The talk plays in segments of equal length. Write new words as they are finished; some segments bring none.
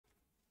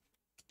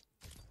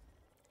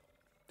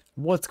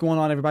What's going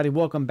on, everybody?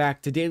 Welcome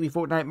back to Daily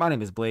Fortnite. My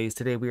name is Blaze.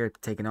 Today we are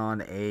taking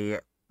on a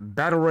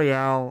Battle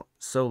Royale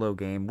solo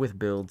game with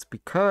builds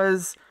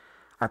because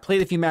I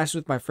played a few matches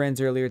with my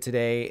friends earlier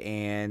today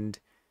and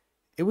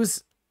it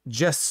was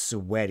just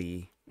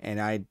sweaty and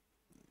I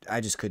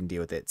just couldn't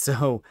deal with it.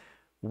 So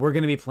we're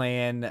going to be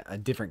playing a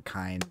different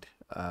kind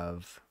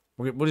of...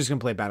 We're just going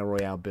to play Battle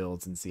Royale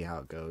builds and see how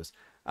it goes.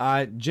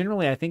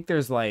 Generally, I think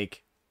there's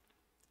like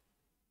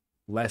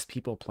less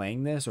people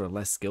playing this or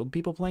less skilled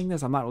people playing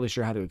this. I'm not really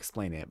sure how to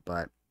explain it,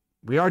 but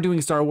we are doing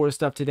Star Wars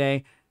stuff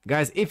today.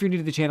 Guys, if you're new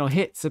to the channel,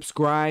 hit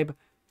subscribe.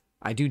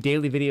 I do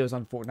daily videos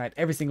on Fortnite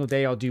every single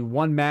day. I'll do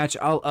one match.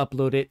 I'll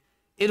upload it.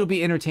 It'll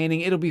be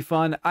entertaining. It'll be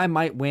fun. I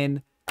might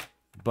win,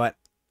 but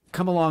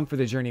come along for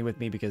the journey with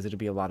me because it'll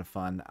be a lot of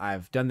fun.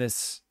 I've done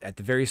this at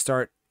the very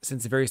start,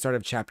 since the very start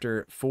of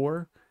chapter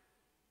 4.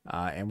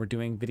 And we're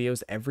doing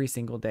videos every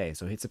single day.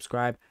 So hit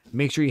subscribe.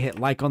 Make sure you hit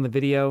like on the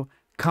video.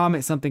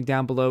 Comment something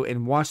down below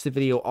and watch the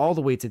video all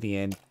the way to the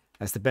end.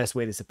 That's the best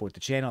way to support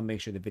the channel.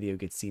 Make sure the video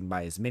gets seen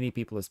by as many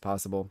people as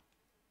possible.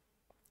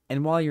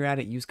 And while you're at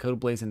it, use code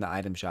BLAZE in the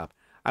item shop.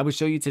 I would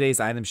show you today's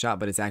item shop,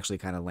 but it's actually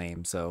kind of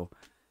lame. So,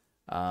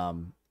 yeah,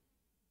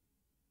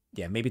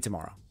 maybe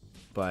tomorrow.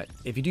 But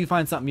if you do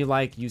find something you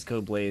like, use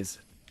code BLAZE.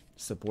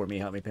 Support me,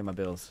 help me pay my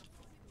bills.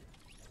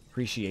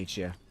 Appreciate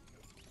you.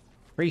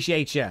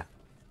 Appreciate you.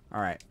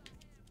 All right.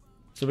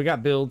 So we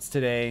got builds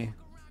today.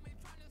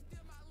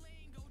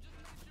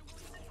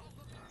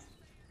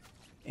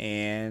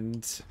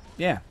 And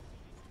yeah,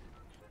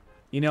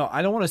 you know,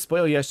 I don't want to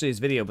spoil yesterday's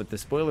video, but the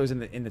spoilers in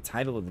the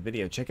title of the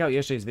video. Check out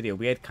yesterday's video.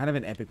 We had kind of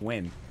an epic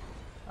win.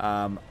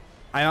 I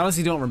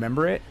honestly don't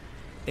remember it.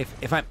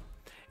 If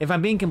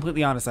I'm being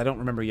completely honest, I don't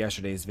remember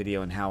yesterday's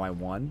video and how I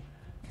won.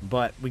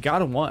 But we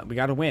got a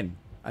win,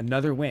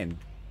 another win,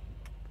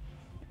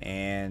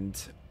 and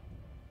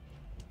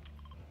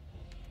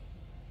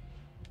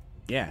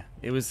yeah,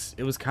 it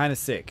was kind of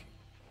sick.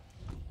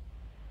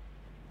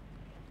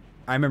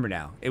 I remember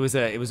now. It was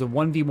a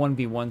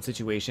 1v1v1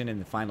 situation in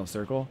the final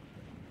circle,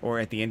 or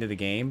at the end of the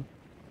game,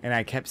 and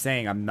I kept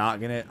saying I'm not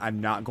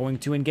going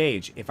to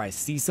engage. If I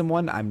see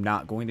someone, I'm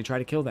not going to try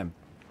to kill them,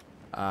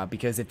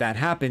 because if that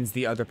happens,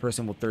 the other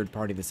person will third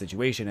party the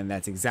situation, and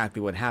that's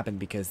exactly what happened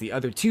because the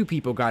other two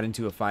people got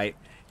into a fight,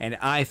 and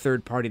I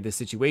third partied the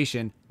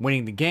situation,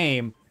 winning the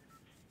game.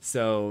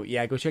 So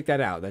yeah, go check that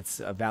out. That's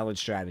a valid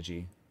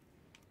strategy.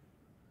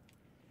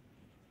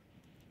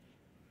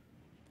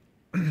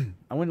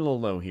 I went a little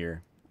low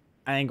here.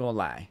 I ain't gonna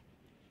lie.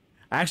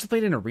 I actually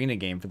played an arena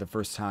game for the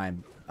first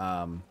time.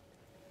 Are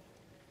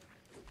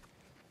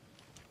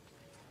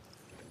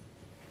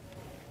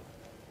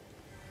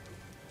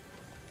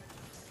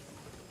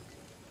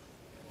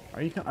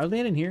they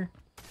in here?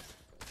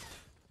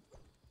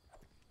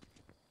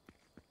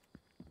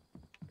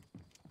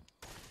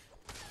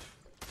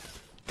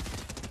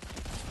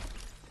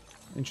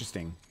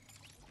 Interesting.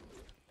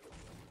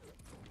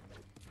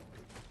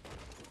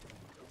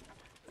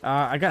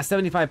 I got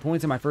 75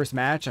 points in my first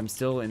match. I'm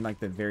still in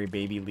like the very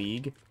baby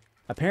league.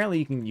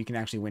 Apparently you can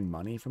actually win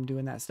money from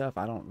doing that stuff.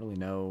 I don't really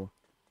know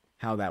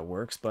how that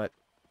works, but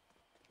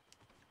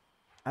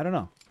I don't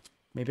know.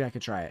 Maybe I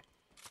could try it.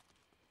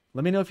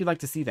 Let me know if you'd like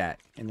to see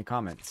that in the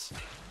comments.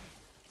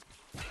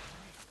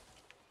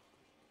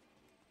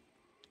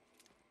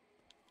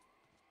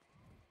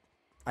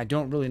 I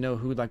don't really know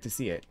who would like to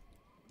see it,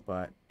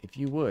 but if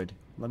you would,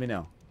 let me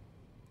know.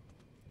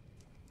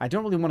 I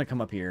don't really want to come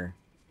up here,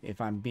 if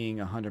I'm being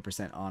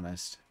 100%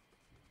 honest.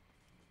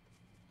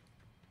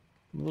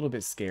 I'm a little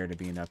bit scared of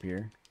being up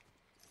here.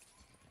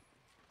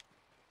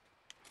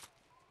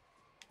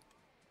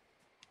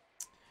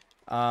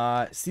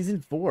 Season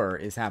 4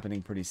 is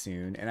happening pretty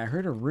soon, and I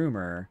heard a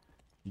rumor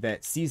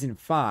that Season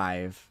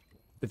 5,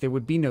 that there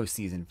would be no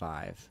Season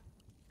 5.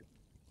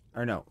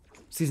 Or no,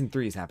 Season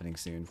 3 is happening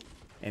soon.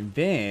 And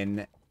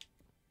then,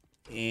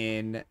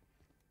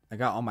 I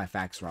got all my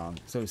facts wrong.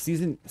 So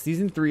season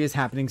 3 is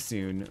happening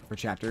soon for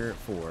chapter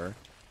 4.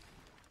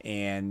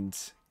 And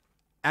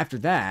after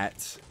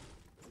that,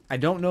 I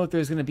don't know if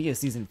there's going to be a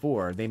season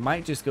 4. They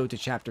might just go to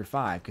chapter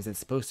 5 because it's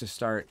supposed to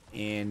start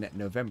in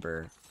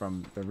November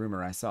from the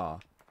rumor I saw.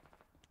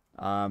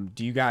 Are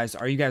you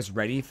guys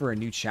ready for a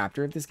new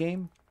chapter of this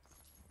game?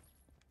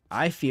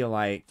 I feel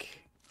like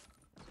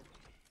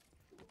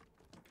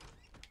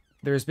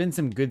there's been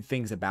some good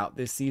things about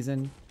this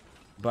season,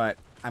 but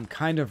I'm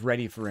kind of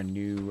ready for a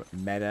new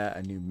meta,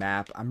 a new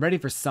map. I'm ready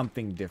for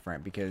something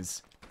different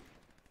because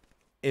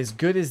as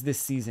good as this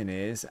season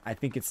is, I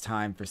think it's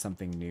time for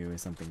something new and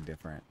something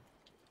different.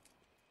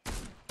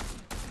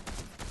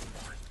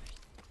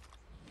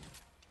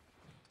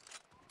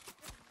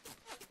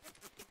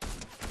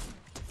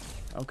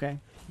 Okay,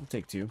 we'll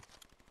take 2.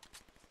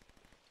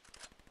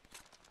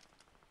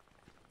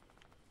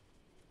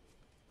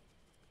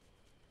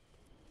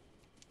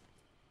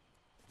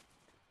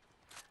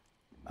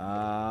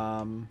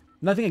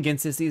 Nothing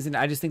against this season.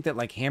 I just think that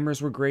like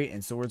hammers were great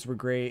and swords were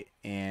great,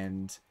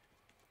 and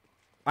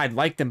I'd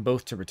like them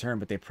both to return,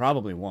 but they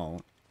probably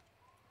won't.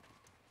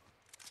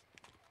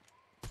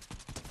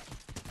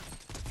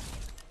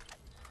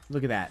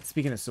 Look at that.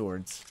 Speaking of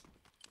swords.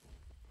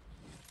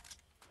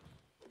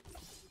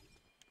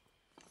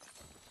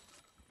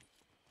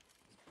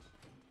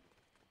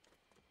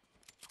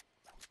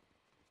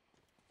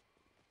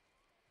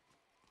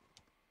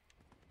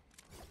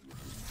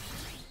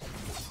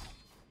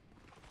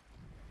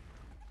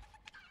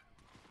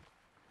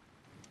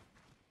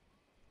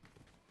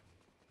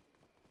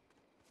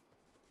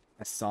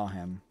 I saw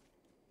him.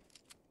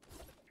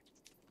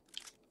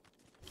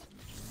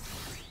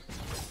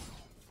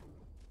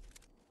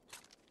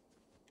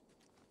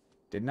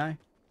 Didn't I?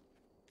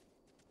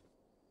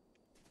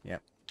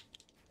 Yep.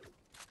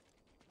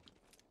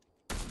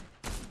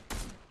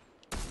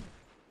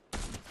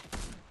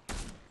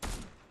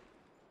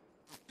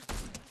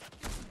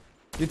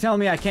 You're telling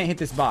me I can't hit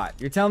this bot.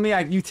 You're telling me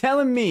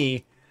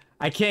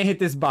I can't hit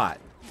this bot.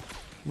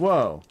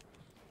 Whoa.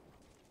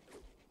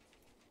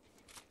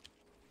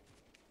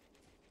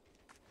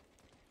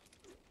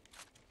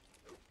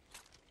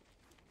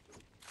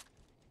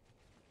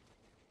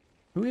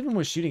 Who even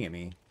was shooting at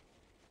me?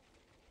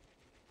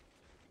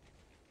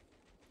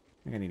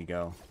 I think I need to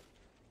go.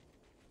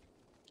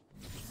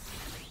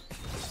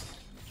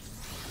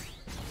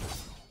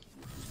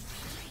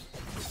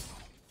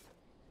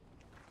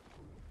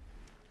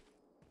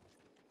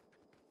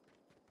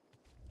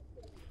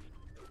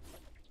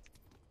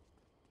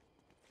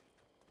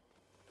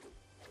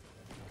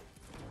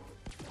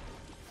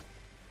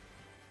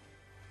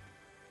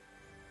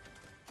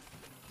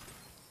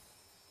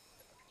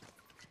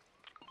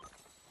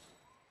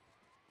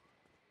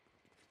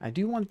 I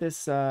do want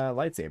this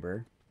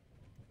lightsaber.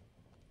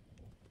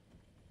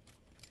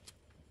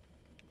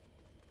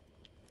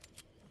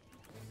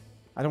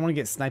 I don't want to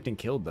get sniped and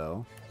killed,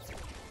 though.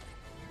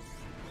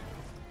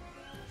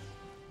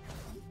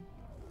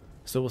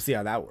 So we'll see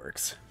how that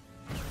works.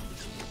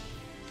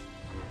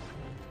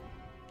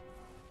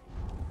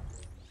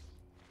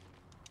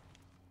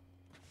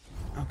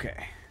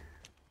 Okay.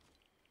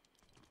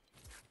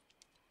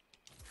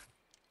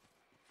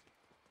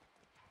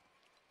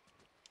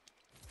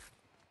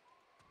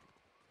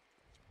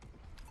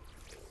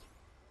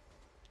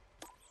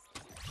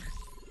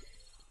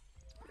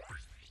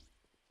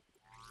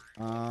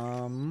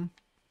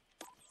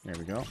 There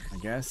we go, I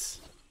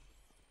guess.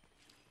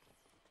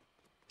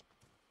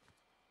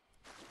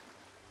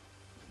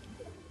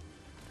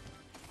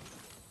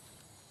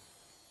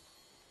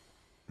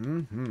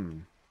 Mm-hmm.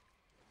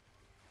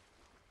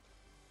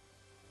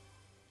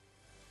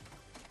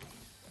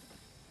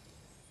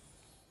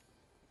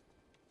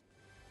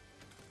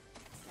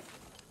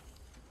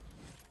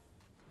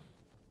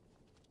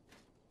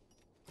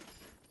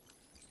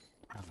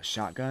 I have a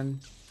shotgun.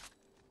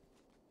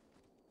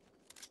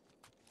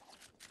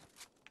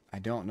 I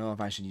don't know if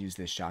I should use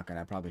this shotgun.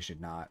 I probably should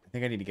not. I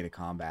think I need to get a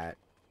combat.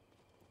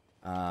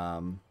 Yeah,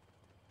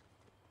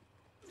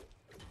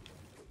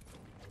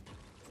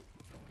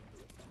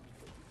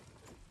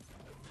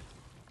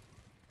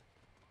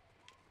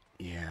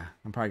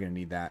 I'm probably going to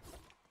need that.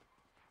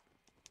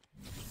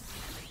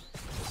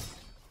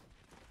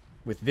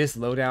 With this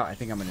loadout, I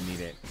think I'm going to need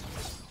it.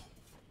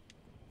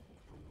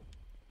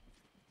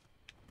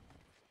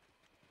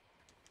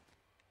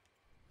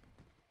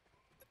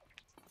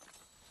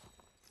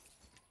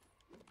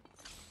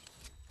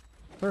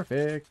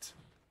 Perfect.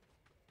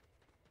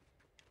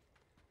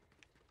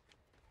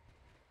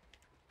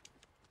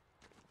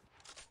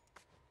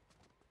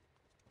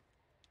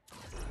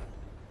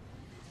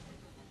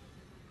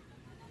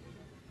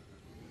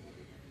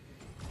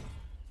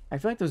 I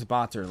feel like those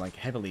bots are like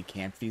heavily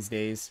camped these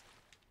days.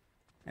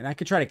 And I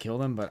could try to kill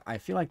them, but I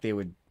feel like they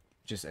would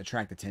just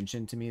attract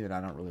attention to me that I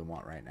don't really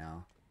want right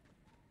now.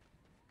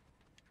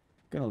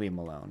 Gonna leave them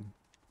alone.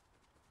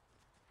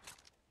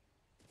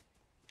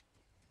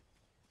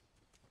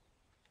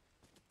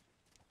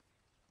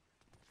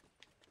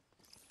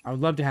 I would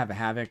love to have a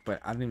Havoc,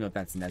 but I don't even know if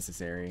that's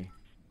necessary.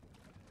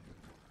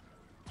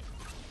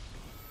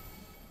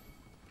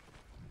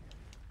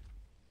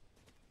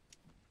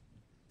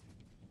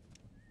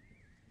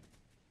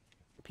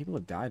 People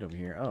have died over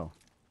here. Oh.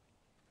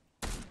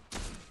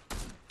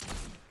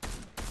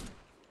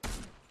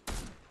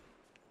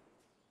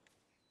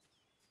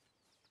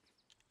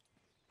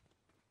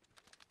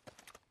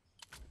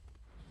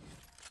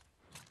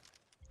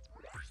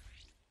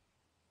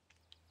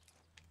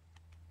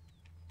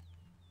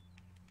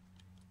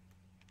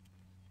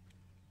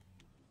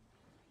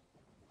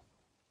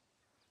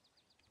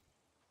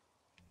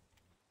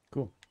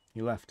 Cool.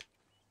 He left.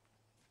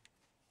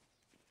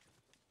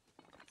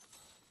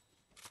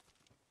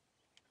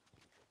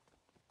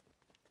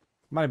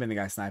 Might have been the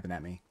guy sniping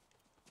at me.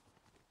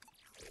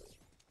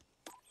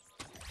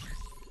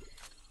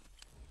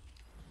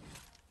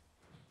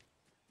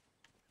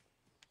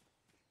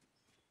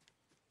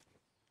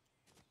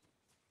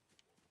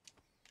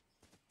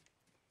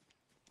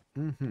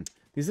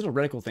 These little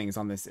reticle things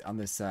on this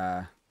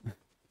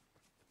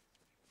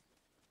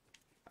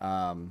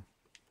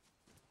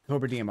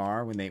Cobra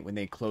DMR when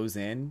they close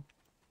in,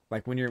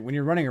 like when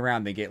you're running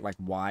around, they get like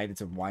wide.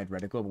 It's a wide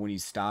reticle, but when you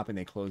stop and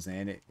they close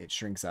in, it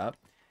shrinks up.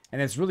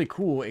 And it's really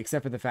cool,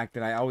 except for the fact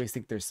that I always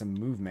think there's some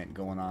movement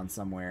going on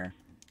somewhere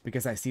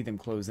because I see them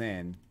close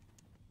in.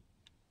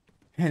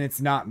 And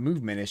it's not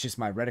movement, it's just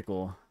my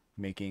reticle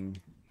making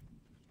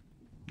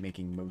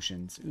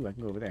motions. Ooh, I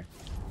can go over there.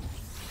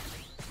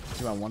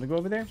 Do I want to go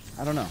over there?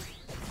 I don't know.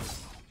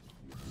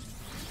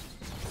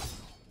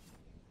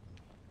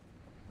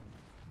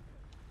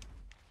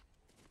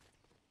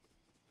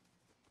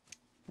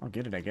 I'll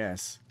get it, I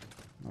guess.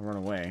 I'll run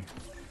away.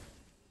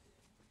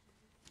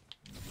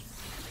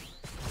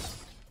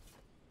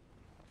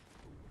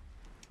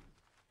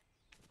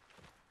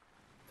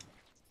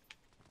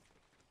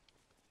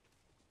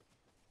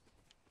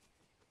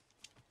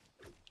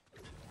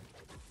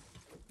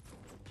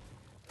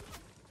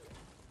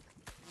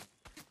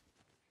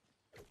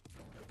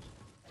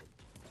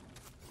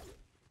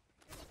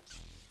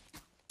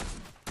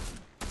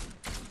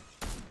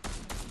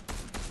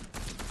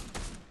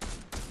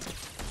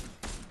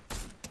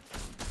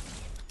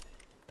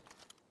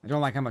 I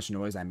don't like how much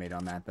noise I made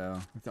on that, though.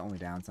 That's the only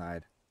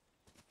downside.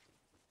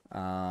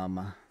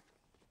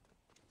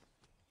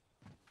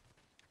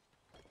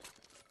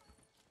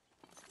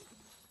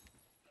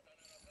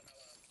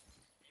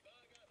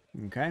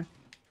 Okay.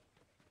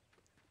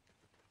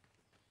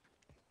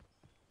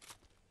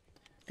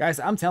 Guys,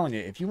 I'm telling you,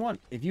 if you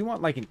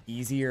want like an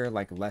easier,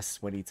 like less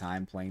sweaty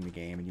time playing the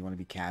game and you want to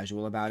be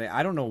casual about it,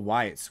 I don't know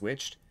why it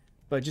switched,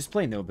 but just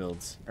play no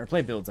builds. Or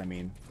play builds, I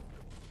mean.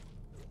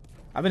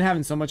 I've been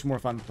having so much more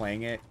fun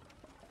playing it,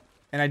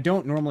 and I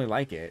don't normally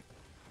like it.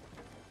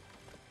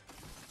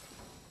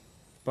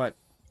 But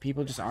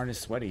people just aren't as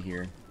sweaty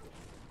here.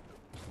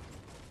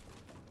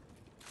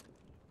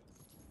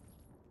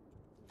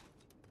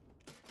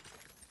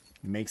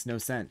 It makes no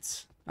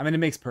sense. I mean, it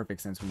makes perfect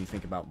sense when you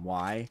think about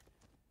why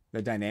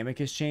the dynamic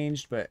has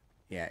changed, but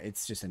yeah,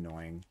 it's just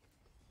annoying.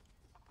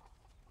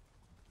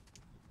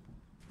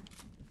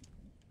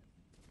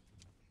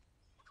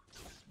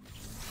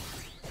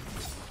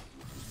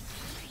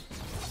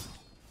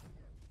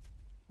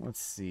 Let's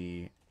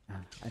see.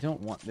 I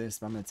don't want this,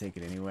 but I'm going to take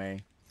it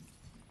anyway.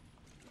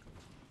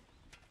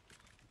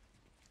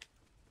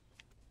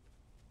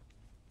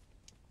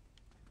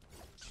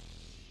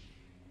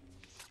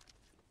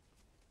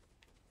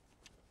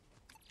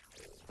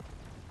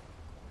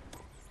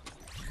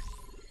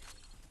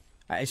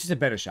 It's just a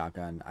better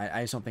shotgun.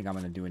 I just don't think I'm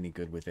going to do any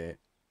good with it.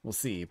 We'll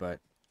see, but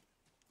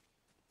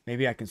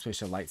maybe I can switch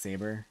to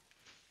lightsaber.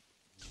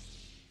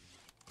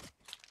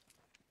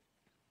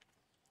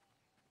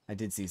 I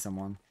did see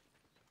someone.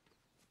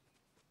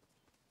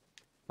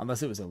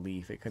 Unless it was a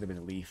leaf. It could have been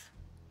a leaf.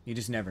 You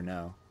just never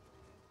know.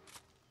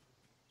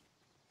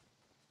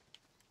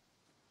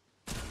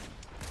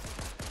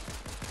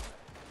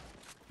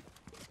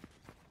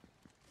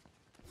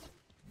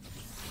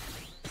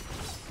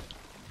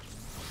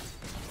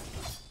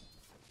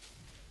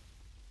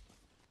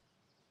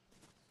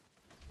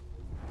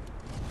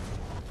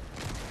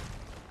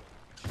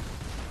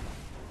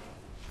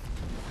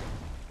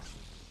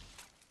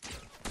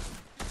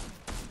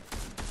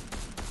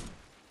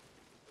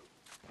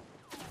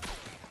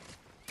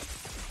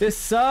 This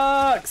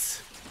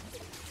sucks!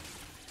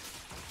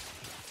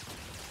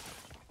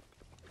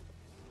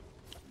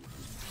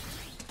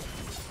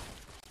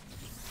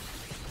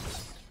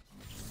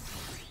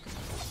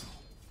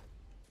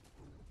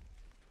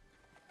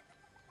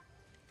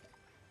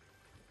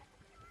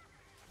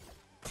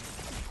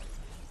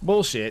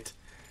 Bullshit.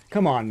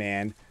 Come on,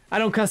 man. I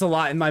don't cuss a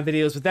lot in my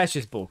videos, but that's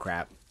just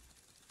bullcrap.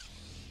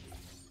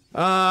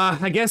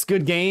 I guess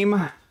good game.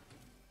 I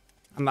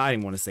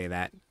didn't want to say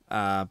that.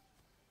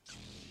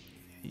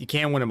 You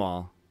can't win them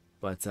all,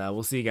 but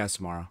we'll see you guys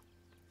tomorrow.